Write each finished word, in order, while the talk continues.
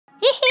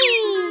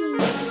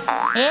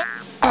All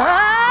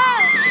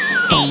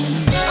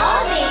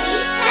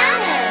Babies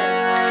Channel.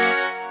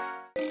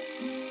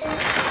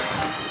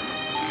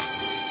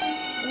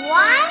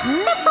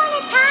 Once upon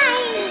a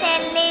time,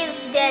 there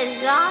lived a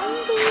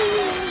zombie.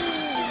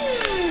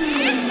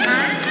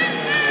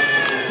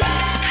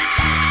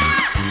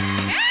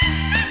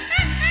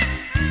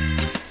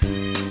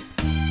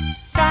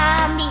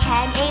 Zombie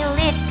had a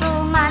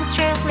little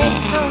monster,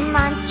 little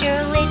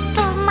monster,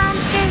 little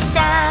monster.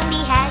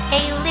 Zombie had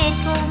a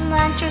little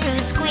monster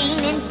who's green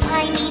and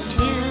slimy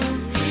too.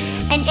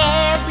 And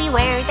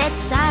everywhere that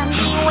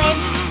zombie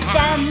went,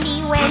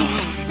 zombie went,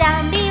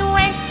 zombie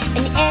went.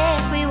 And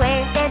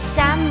everywhere that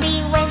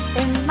zombie went,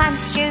 the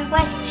monster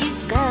was to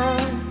go.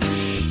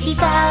 He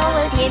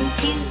followed him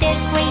to the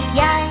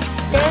graveyard,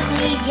 the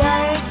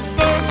graveyard,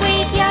 the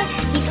graveyard.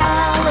 He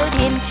followed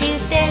him to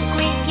the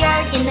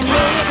graveyard in the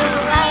middle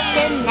of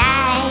the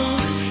night,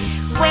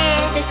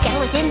 where the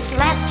skeletons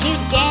left to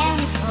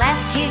dance,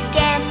 left to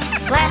dance,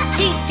 left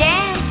to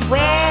dance.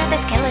 Where the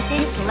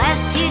skeletons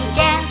left to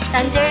dance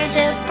under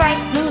the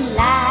bright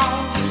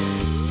moonlight.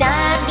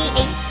 Zombie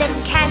ate some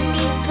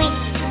candy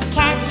sweets,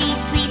 candy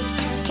sweets,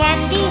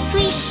 candy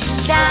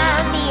sweets.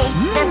 Zombie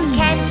ate some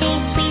candy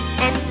sweets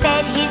and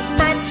fed his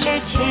monster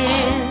too.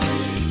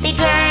 They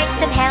drank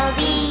some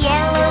healthy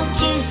yellow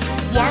juice,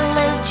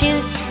 yellow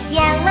juice,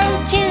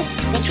 yellow juice.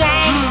 They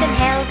drank some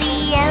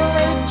healthy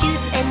yellow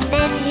juice and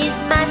then his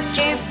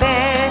monster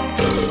burped.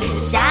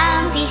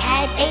 Zombie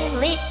had a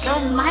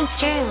little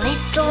monster,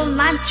 little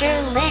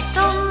monster,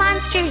 little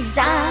monster.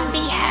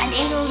 Zombie had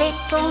a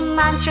little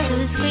monster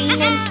who's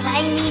green and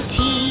slimy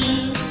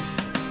too.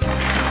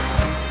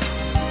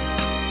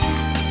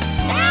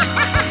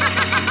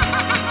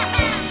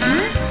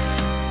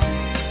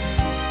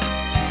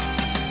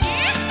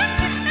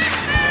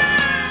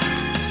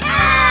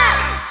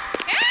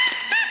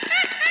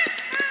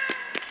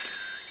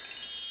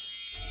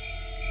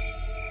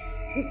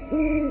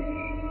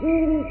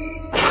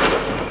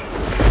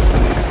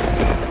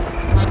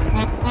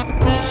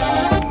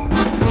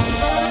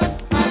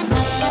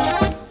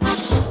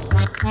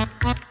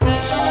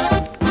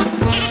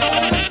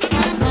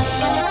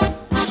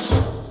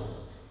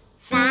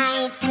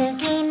 Five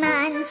spooky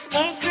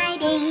monsters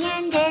hiding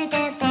under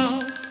the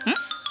bed.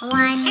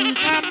 One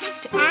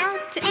crept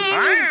out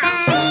and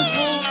bumped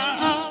his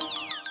head.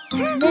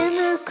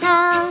 Mumu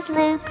called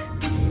Luke,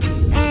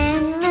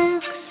 and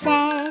Luke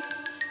said,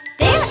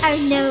 "There are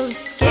no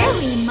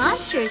scary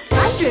monsters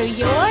under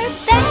your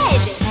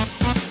bed."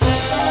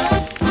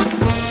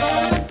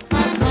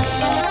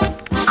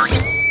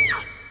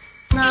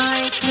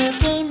 Four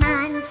spooky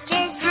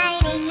monsters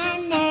hiding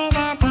under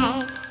the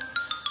bed.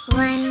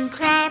 One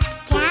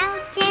crept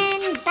out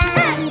and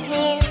bumped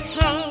his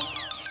head.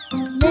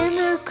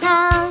 Mumu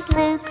called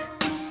Luke,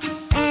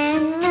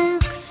 and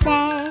Luke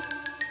said,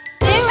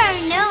 "There are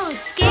no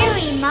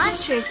scary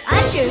monsters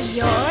under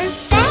your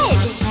bed."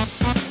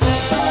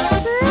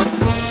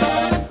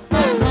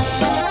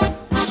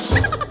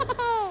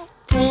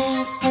 Three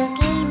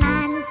spooky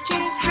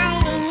monsters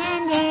hiding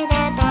under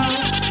the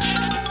bed.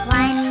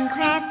 One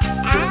crept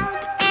out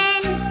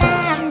and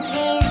bumped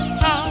his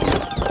head.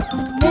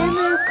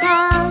 Mumu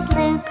called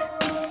Luke,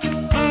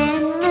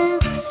 and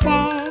Luke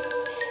said,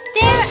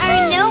 "There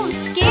are no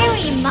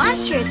scary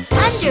monsters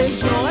under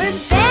your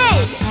bed."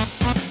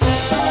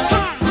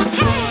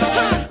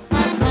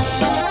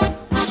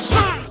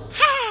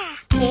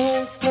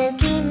 Two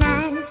spooky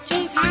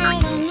monsters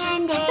hiding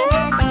under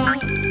the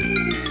bed.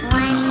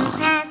 One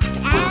crept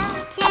out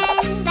and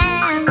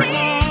bumped her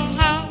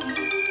head.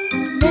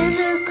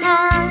 Mumu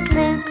called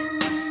Luke,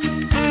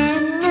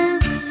 and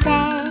Luke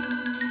said,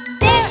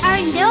 "There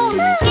are no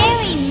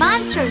scary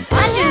monsters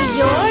under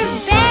your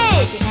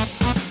bed."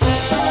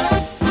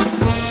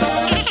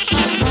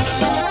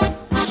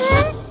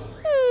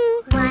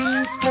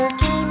 One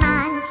spooky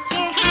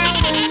monster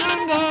hiding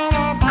under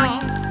the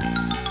bed.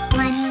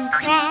 One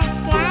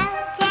crept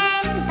out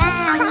and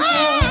bumped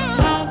his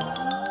head.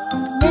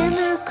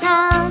 Mumu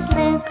called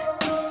Luke,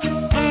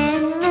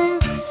 and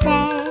Luke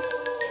said,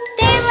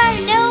 "There are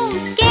no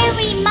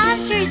scary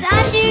monsters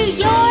under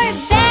your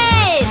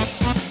bed."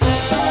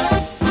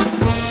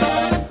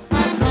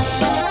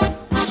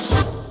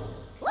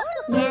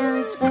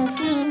 No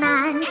spooky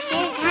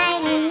monsters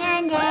hiding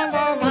under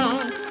the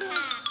bed.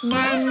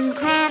 None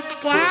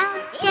crept out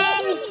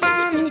and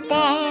bumped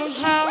their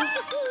heads.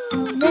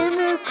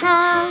 Mumu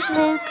called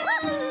Luke,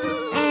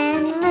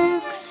 and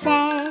Luke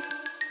said,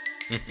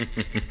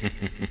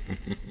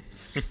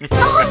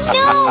 "Oh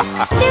no!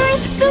 There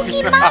are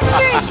spooky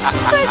monsters!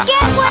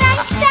 Forget what I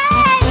said!"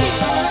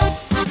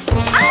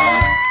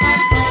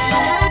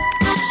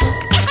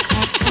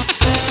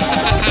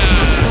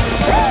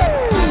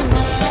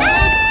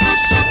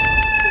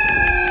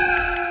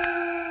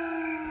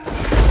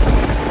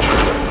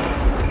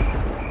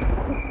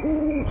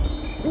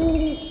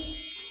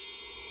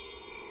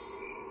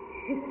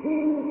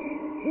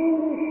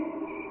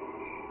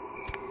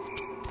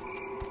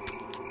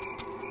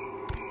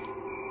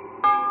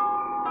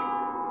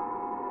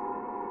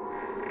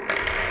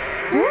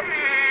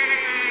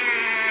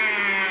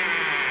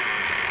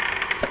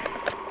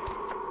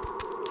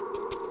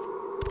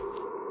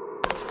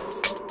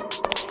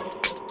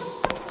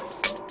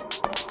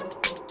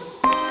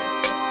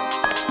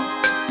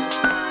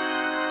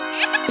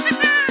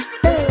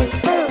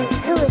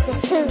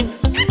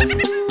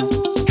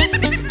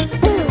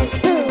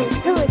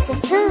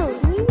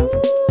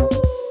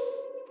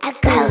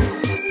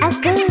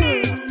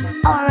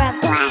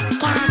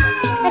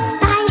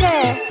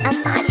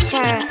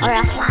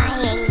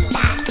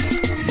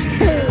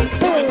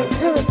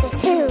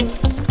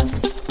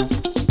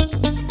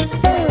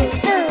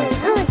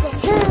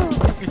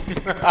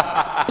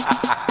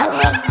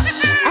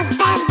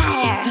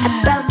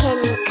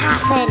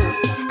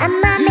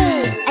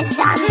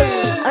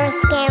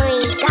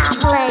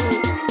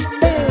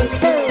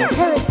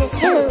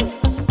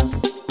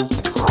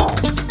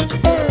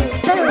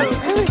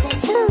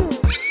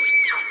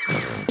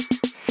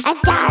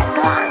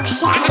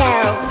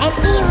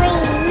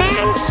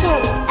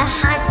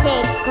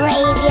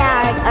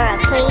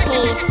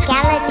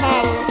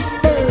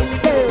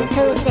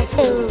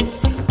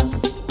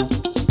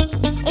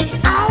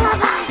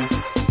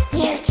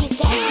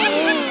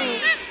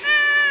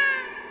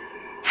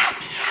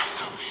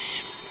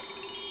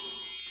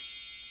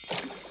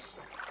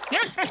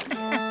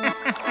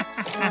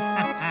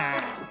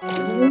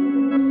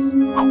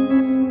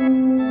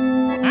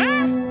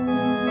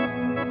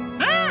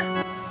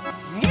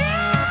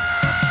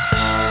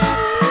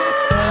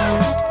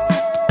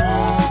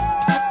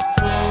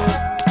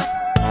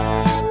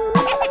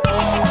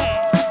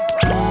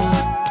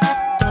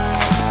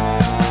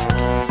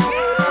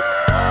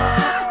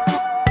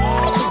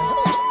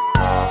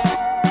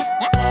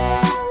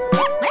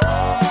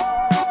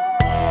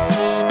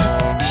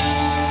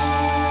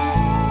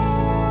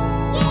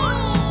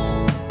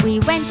 We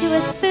went to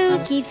a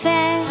spooky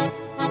fair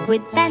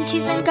with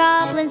banshees and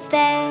goblins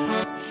there.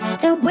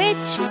 The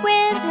witch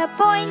with her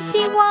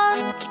pointy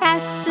wand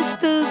casts a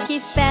spooky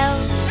spell.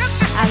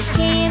 Out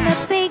came a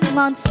big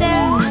monster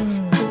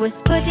who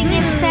was putting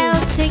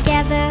himself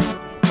together.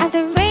 At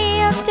the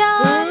ray of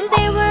dawn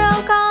they were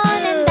all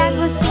gone, and that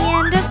was the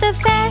end of the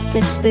fair,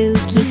 the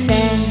spooky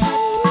fair.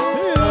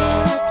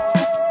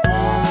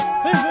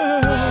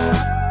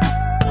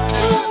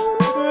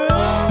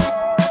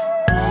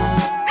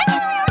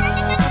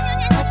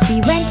 We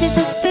went to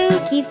the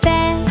spooky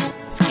fair,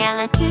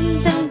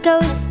 skeletons and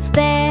ghosts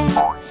there.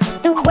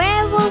 The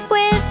werewolf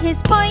with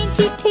his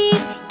pointy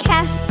teeth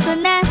casts a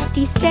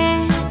nasty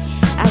stare.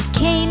 Out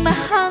came a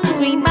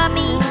hungry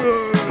mummy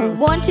who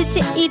wanted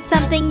to eat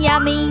something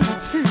yummy.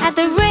 At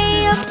the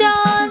ray of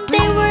dawn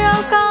they were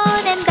all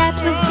gone, and that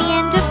was the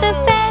end of the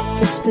fair,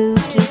 the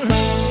spooky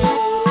fair.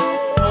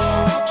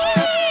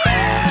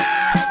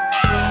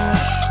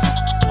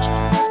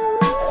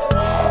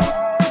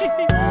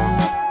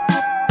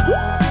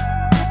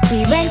 We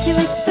went to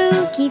a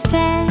spooky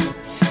fair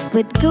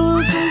with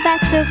ghouls and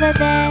bats over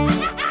there.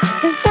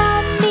 The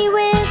zombie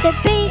with a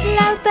big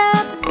loud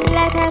burp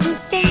let out a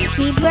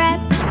stinky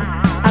breath.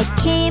 Out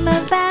came a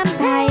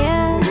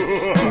vampire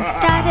who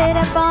started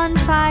a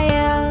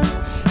bonfire.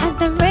 At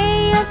the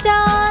ray of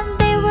dawn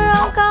they were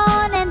all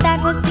gone, and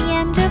that was the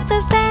end of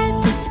the fair,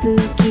 the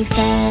spooky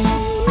fair.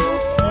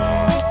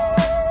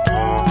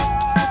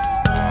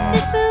 The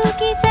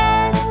spooky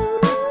fair.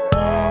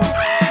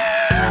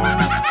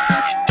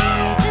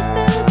 The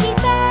spooky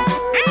fair. The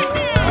spooky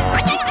fair.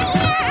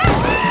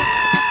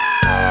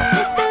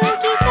 The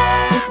spooky fair.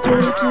 The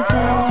spooky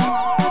fair.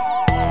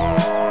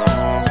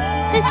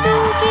 The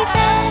spooky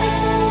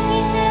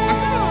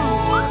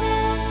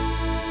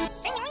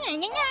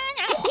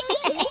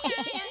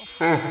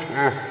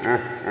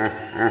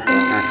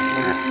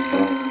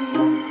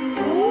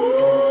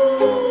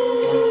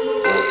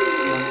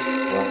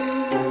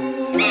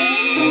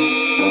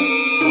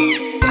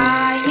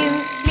Are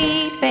you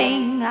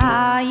sleeping?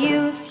 Are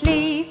you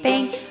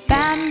sleeping?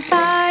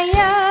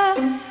 Vampire,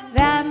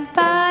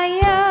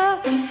 vampire,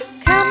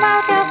 come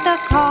out of the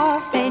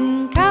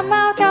coffin, come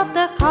out of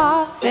the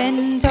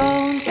coffin.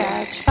 Don't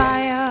catch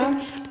fire,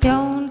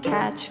 don't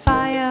catch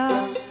fire.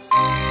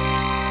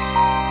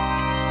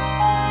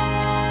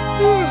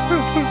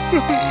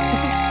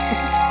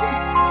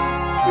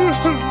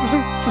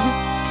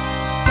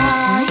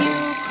 Are you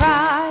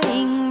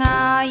crying?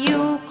 Are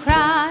you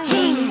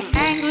crying?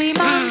 Angry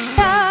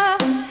monster,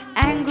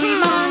 angry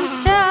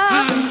monster.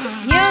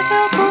 Here's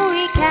a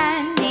gooey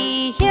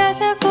candy, here's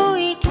a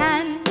gooey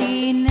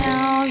candy.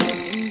 Now you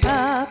can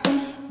burp,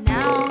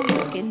 now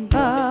you can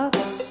burp.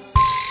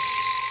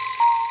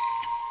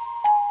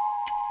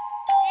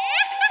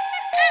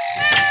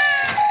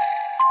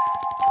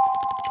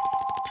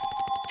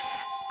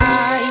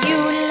 Are you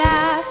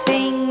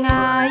laughing?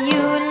 Are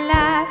you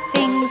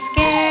laughing?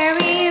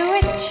 Scary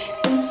witch,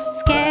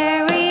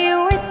 scary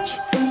witch.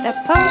 The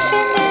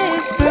potion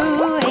is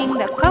brewing,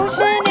 the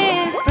potion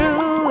is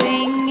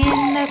brewing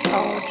in the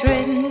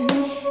cauldron,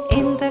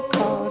 in the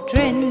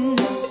cauldron.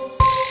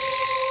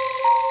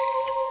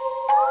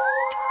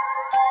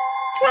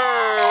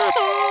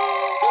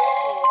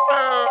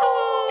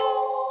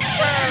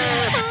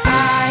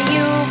 Are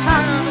you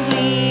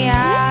hungry?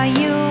 Are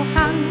you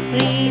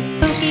hungry?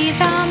 Spooky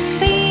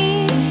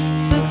zombie,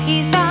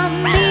 spooky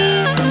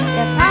zombie.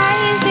 The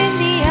pie is in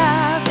the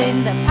oven,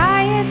 the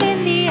pie is in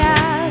the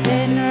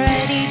oven,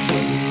 ready to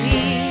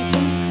eat,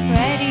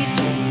 ready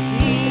to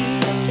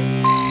eat.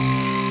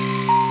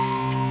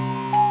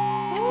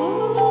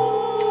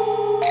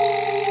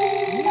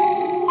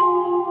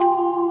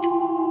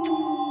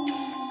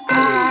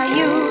 Are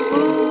you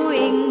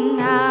booing?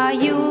 Are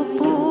you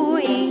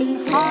booing?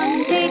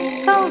 Haunted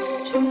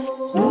ghost.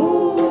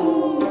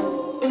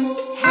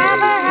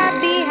 Have a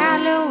happy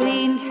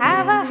Halloween,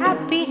 have a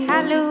happy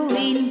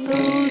Halloween.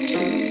 Boo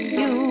to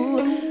you,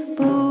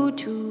 boo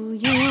to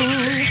you.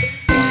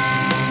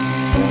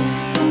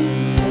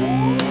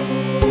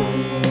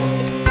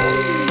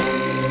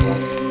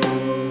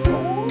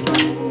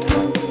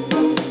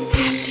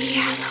 Happy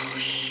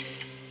Halloween.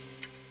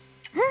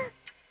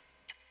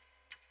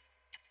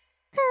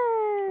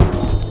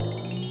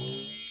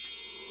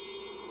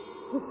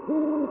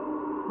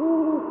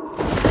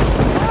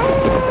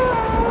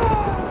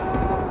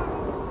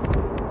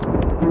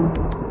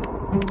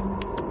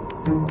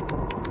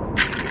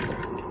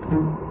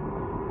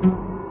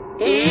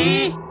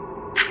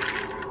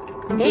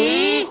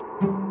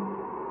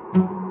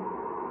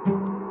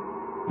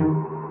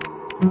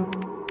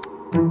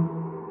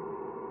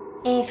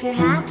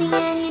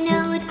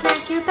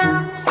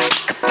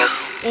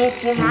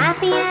 If you're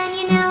happy and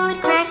you know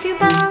it, crack your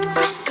bones.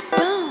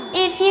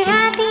 If you're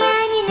happy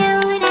and you know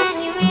it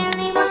and you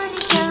really want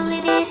to show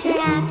it. If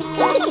you're happy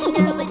and you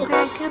know it,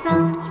 crack your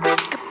bones.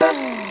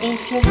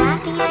 If you're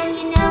happy and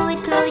you know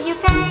it, grow your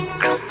fangs.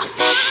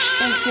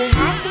 If you're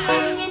happy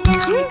and you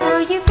know it, grow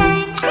your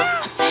fangs.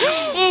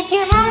 If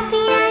you're happy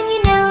and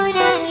you know it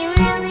and you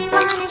really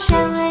want to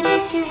show it.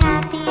 If you're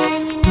happy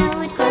and you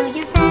know it, grow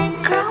your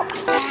fangs.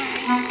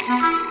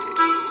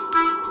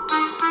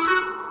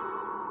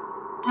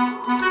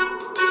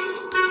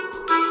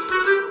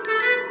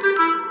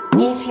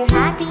 If you're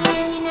happy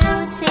and you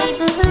know it, say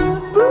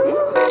boo-hoo.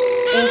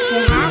 If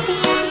you're happy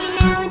and you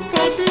know it,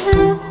 say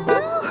boo-hoo.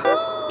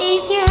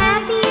 If you're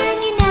happy and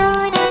you know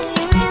it and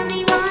you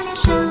really want to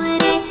show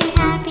it. If you're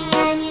happy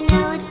and you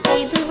know it, say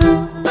boo-hoo.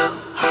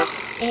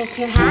 If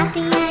you're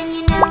happy and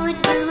you know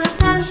it, brew a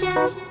potion.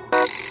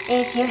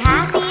 If you're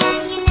happy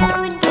and you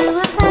know it, brew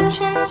a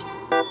potion.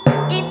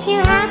 If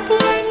you're happy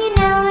and you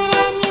know it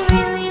and you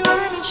really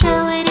want to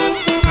show it.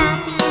 If you're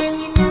happy and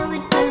you know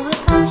it, brew a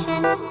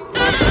potion.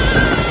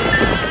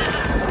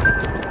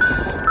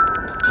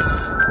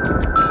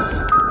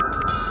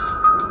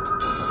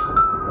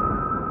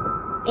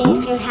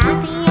 If you're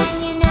happy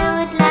and you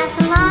know it, laugh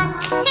a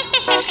lot.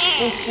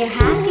 If you're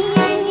happy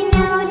and you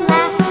know it,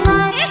 laugh a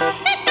lot.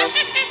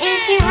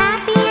 If you're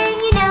happy and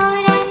you know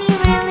it and you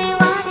really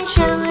want to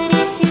show it.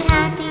 If you're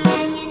happy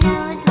and you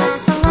know it,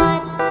 laugh a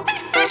lot.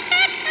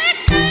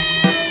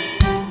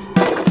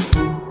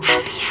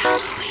 Happy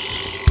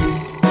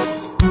Halloween.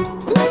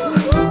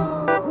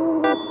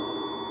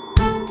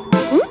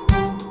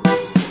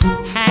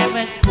 Have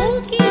a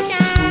spooky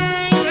time.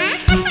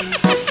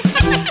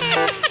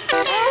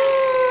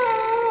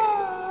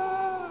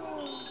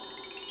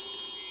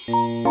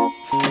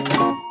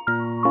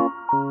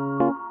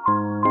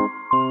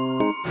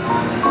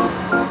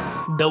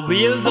 The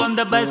wheels on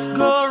the bus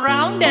go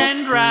round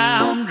and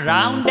round,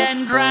 round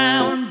and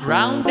round,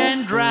 round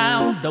and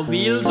round. The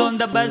wheels on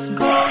the bus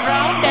go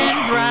round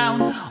and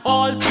round,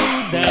 all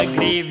through the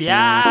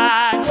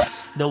graveyard.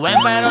 The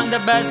vampire on the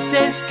bus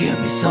says, give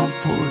me some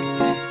food,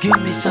 give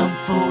me some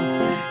food,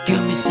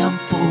 give me some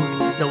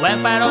food. The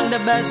vampire on the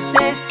bus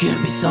says, give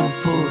me some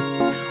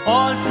food.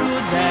 all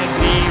through the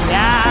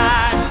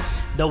graveyard.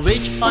 The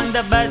witch on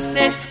the bus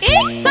says,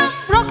 eat some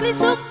broccoli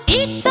soup,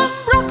 eat some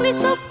broccoli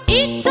soup,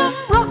 eat some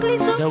broccoli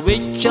soup. The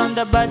witch on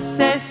the bus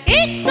says,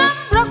 eat some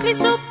broccoli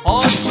soup,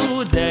 all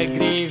through the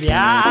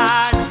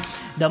graveyard.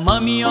 The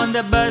mummy on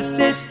the bus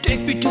says,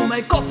 Take me to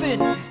my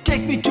coffin,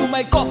 take me to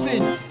my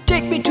coffin,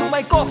 take me to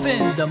my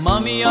coffin. the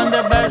mummy on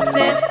the bus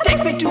says,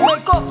 Take me to my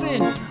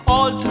coffin.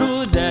 all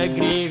through the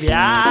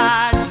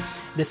graveyard.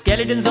 The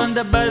skeletons on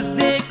the bus,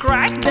 they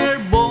crack their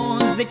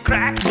bones, they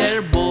crack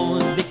their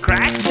bones, they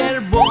crack their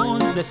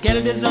bones. The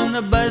skeletons on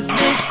the bus,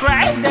 they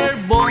crack their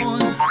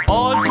bones,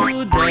 all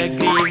through the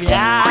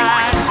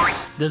graveyard.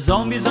 The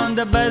zombies on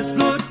the bus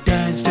go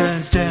dance,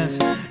 dance, dance,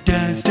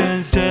 dance,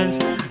 dance, dance,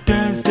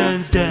 dance,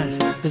 dance, dance.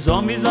 The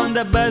zombies on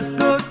the bus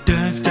go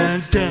dance,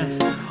 dance, dance,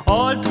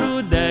 all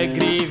through the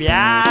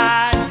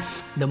graveyard.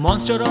 The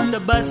monster on the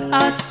bus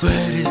asks,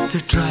 Where is the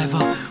driver?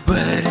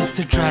 Where is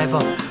the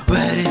driver?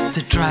 Where is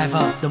the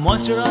driver? the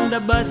monster on the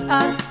bus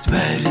asks,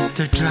 Where is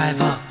the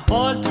driver?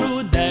 all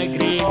through the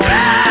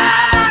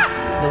graveyard.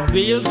 The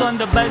wheels on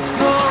the bus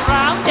go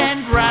round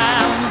and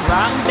round,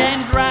 round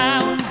and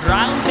round,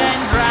 round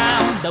and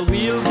round. The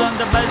wheels on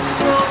the bus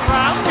go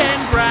round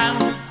and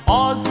round,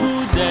 all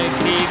through the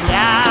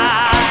graveyard.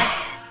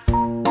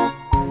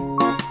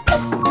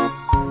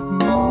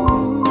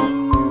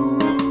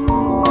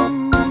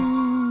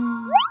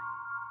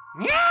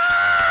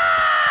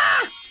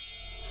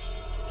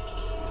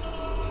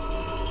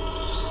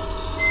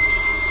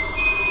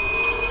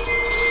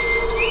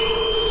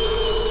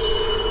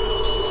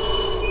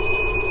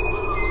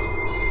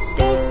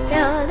 This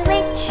old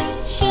witch,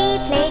 she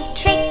played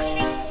tricks.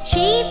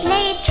 She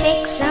played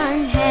tricks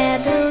on her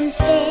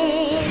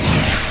broomstick.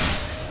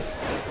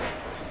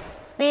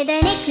 With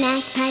a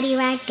knick-knack,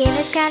 paddywhack, give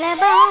us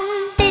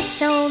collarbone.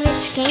 This old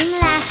witch came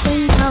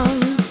laughing home.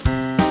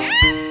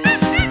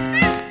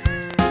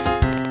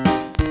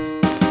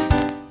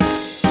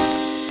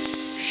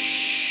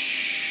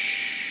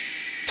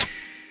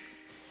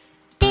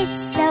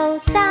 This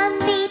old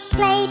zombie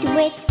played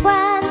with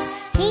worms.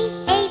 He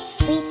ate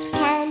sweets,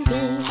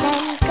 candies,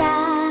 and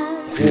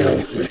gum.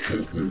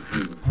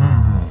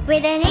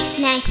 With a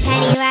knick-knack,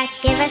 paddywhack,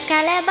 give us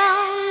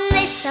collarbone.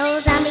 This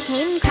old zombie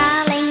came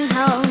crawling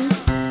home.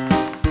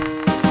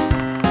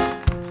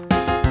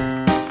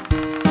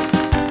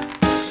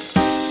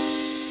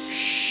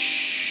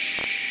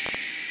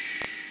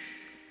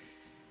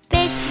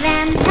 This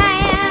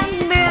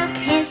vampire broke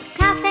his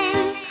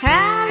coffin,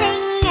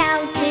 crawling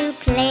out to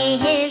play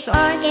his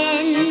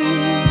organ.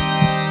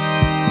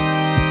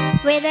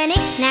 With a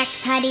knick-knack,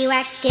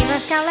 paddywhack, give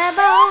us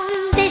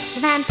collarbone. This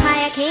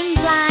vampire came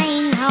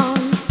flying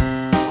home.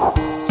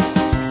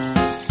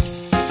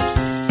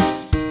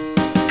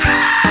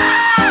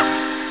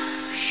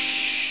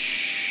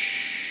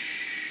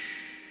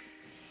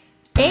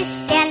 This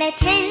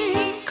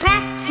skeleton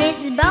cracked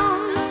his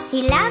bones.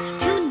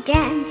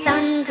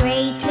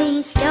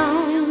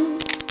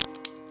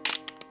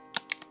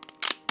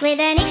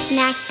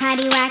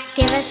 paddywhack,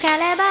 give us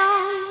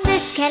collarbone. The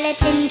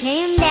skeleton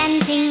came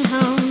dancing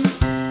home.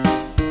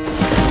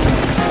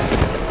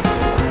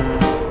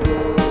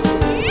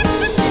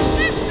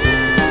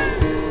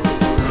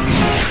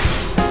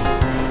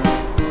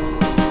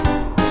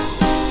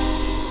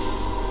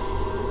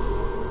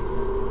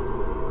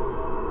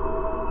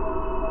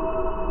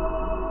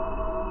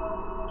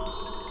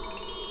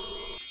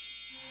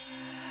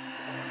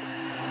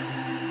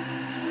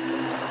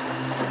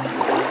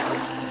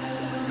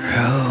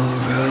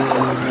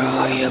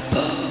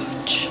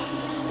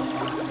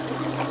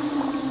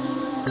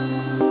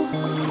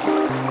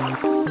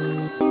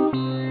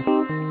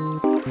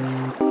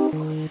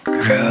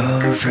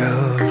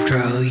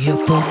 Row your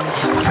boat,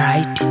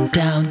 frightened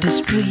down the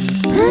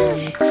street.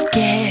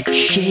 Scared,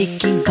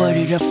 shaking,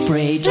 worried,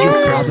 afraid, you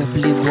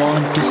probably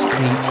want to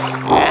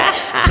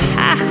scream.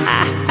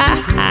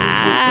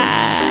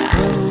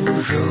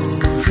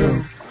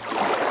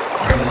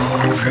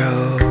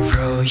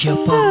 Row your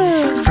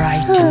boat,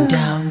 frightened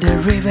down the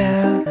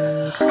river.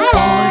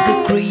 All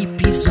the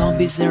creepy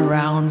zombies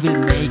around will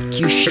make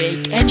you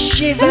shake and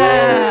shiver.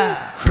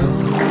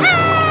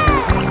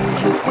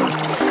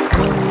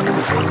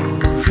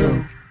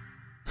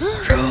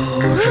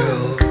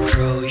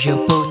 Row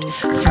your boat,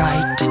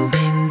 frightened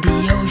in the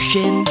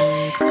ocean.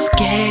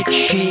 Scared,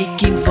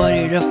 shaking,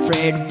 worried,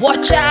 afraid,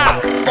 watch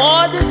out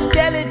for the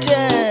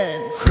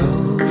skeletons.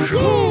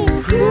 Row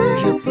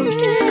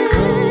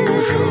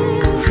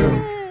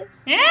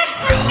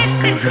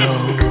your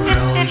boat,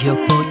 row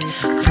your boat,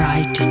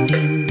 frightened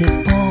in the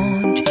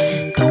pond.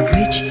 The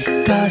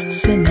witch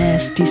casts a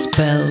nasty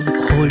spell,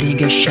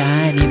 holding a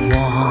shiny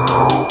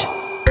wand.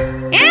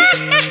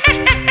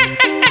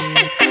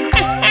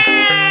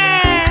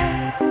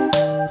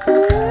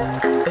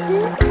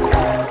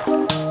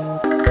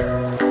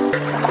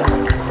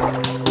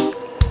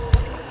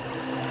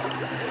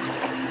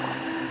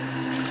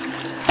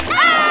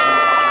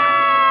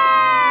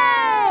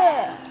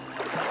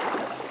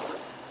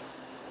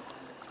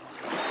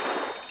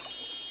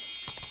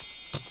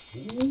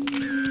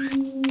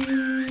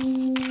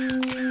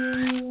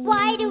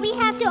 Why do we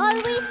have to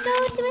always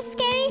go to a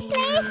scary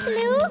place,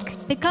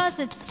 Luke? Because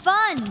it's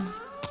fun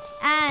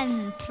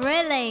and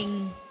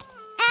thrilling.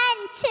 And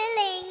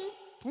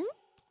chilling.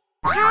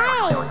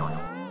 Hi.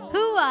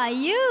 Who are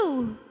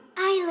you?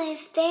 I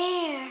live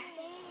there.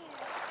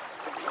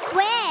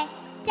 Where?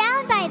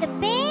 Down by the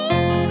bay?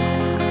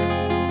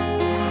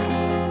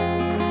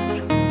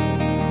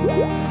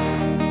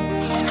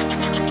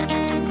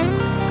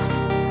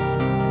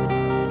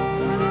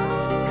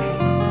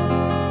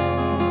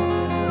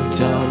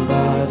 Down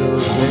by the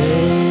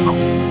bay,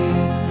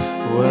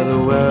 where the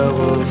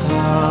werewolves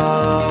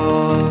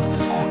howl,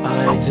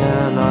 I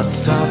dare not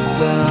stop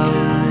them,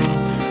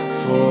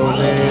 for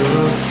they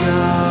will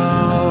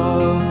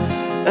scowl.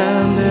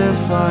 And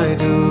if I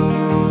do,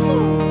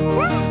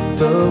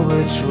 the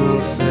witch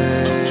will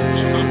say,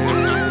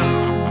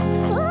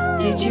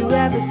 did you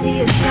ever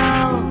see a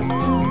skull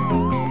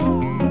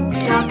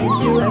talking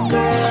to a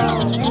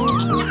girl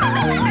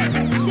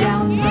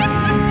down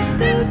by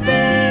the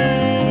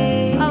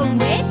bay? A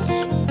witch?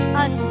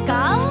 A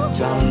skull?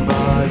 down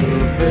by the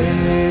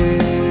bay,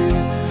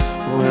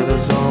 where the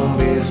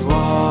zombies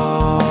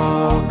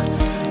walk,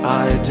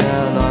 I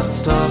dare not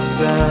stop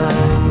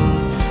them,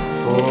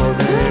 for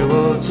they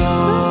will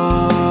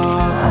talk.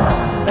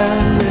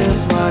 And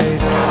if I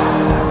do,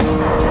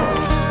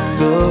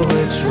 the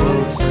witch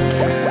will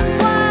say,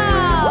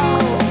 Wow!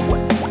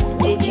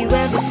 Did you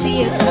ever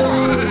see a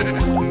ghoul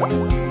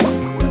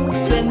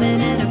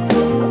swimming in a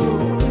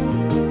pool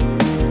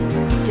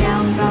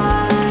down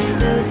by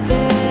the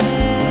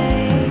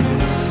bay?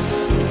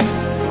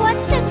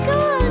 What's a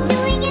ghoul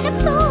doing in a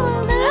pool,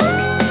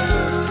 Luke?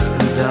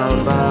 down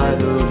by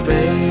the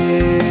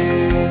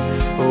bay,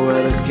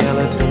 where the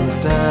skeletons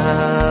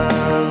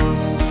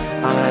dance,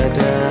 I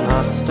dare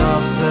not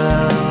stop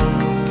them,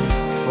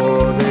 for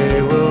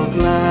they will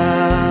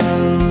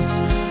glance.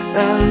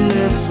 And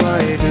if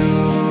I do,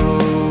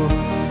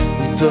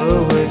 the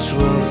witch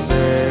will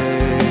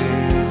say,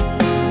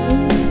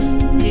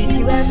 Did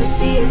you ever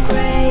see a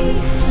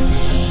grave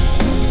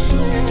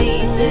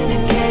deep in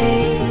a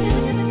cave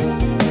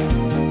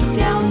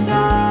down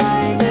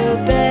by the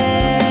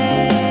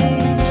bay?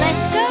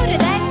 Let's go to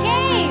that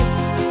cave!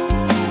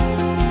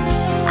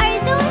 Are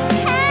those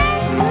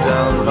hands?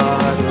 down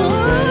by the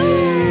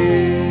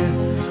bay,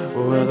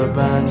 where the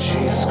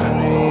banshee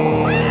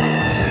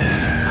screams,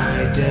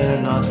 I dare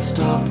not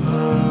stop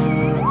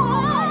her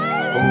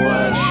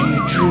while she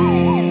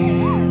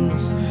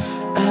dreams.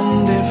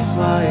 And if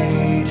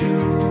I do,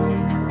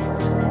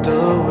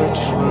 the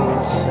witch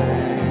will say,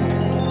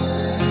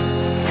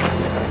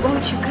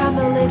 Won't you come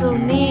a little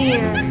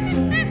near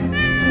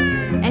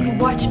and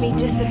watch me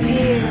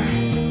disappear?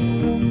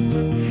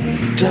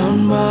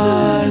 down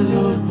by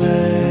the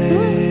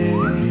bay.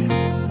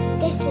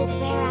 This is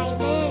where I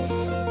live.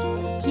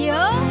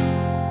 Here?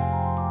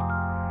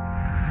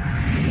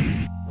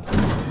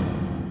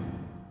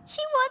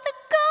 She was a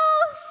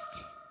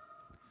ghost.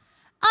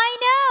 I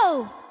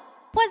know!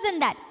 Wasn't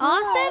that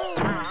awesome?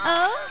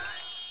 Oh?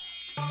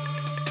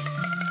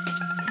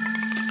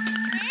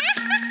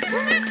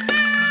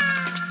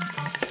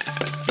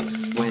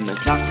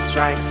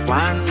 strikes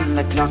one,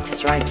 the clock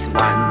strikes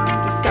one.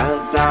 The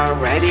skulls are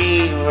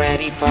ready,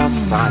 ready for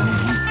fun.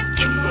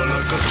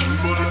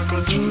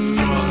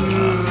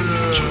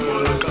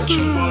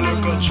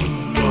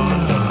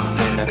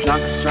 When the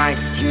clock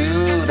strikes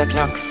two, the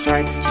clock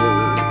strikes two.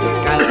 The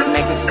skulls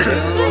make a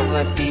stew,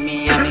 a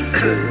steamy yummy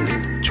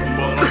stew.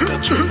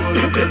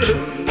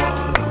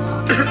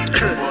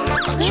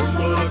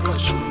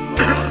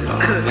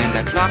 When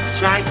the clock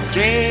strikes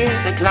three,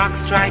 the clock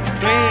strikes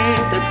three.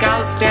 The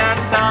skulls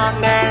dance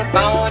on their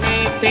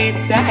bony feet,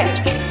 say.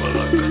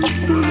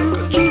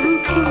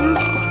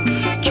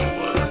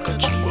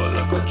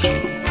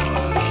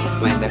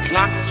 When the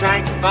clock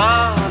strikes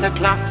four, the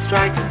clock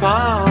strikes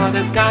four.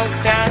 The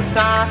skulls dance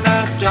on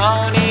the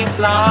stony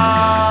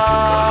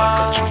floor.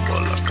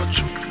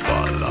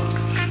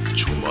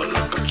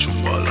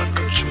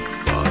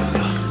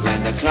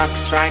 When the clock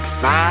strikes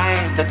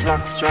five, the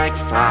clock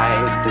strikes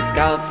five. The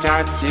skulls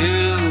start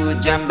to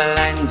jumble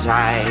and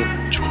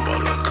jive.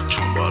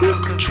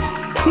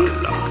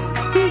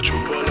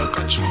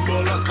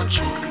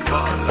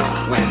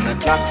 When the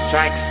clock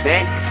strikes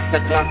six, the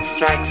clock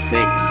strikes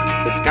six.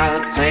 The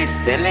skulls play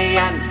silly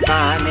and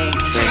funny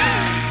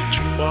tricks.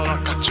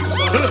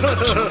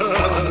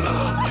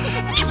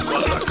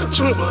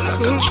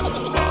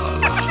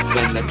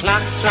 When the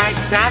clock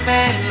strikes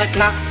seven, the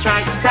clock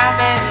strikes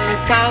seven. The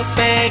skulls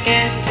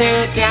begin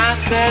to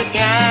dance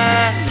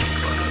again.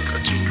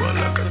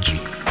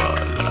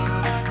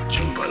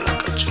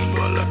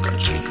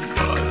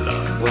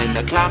 When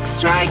the clock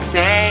strikes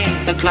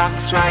eight, the clock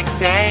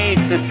strikes eight.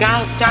 The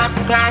skulls stop,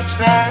 scratch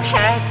their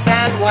heads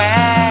and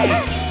wait.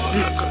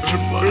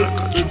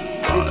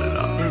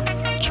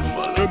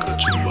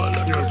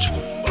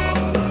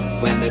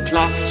 When the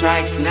clock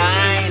strikes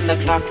nine, the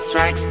clock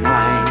strikes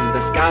nine.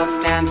 The skulls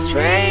stand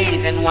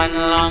straight in one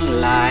long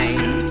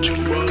line.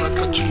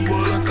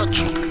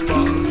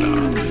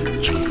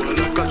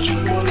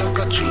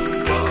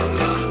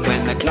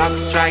 When the clock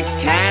strikes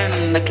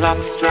ten, the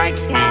clock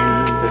strikes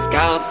ten. The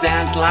skulls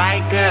dance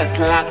like a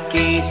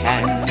clucky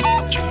hen.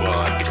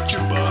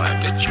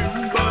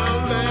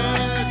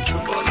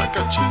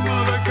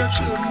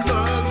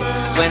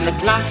 When the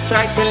clock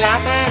strikes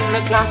 11,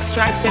 the clock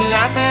strikes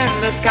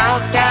 11. The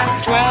skulls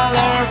dance, twirl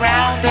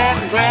around and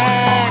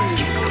grin.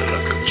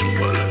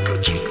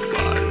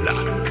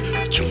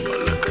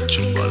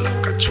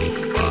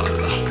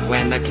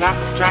 When the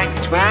clock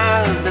strikes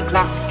 12, the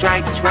clock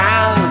strikes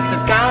 12. The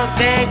skulls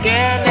dig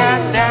in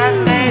and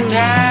then they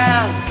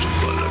down.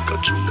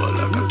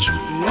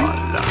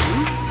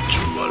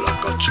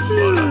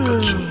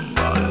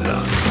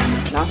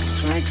 The clock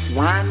strikes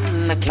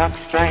one, the clock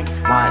strikes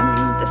one.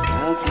 The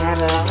skulls had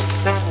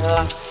lots and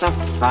lots of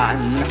fun.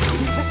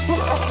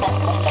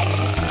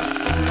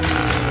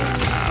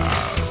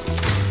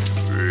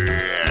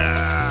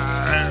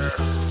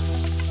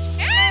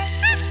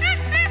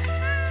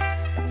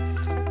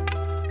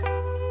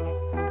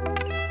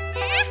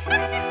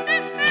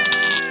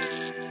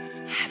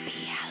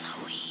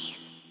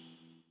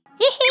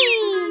 Hee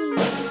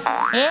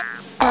hee!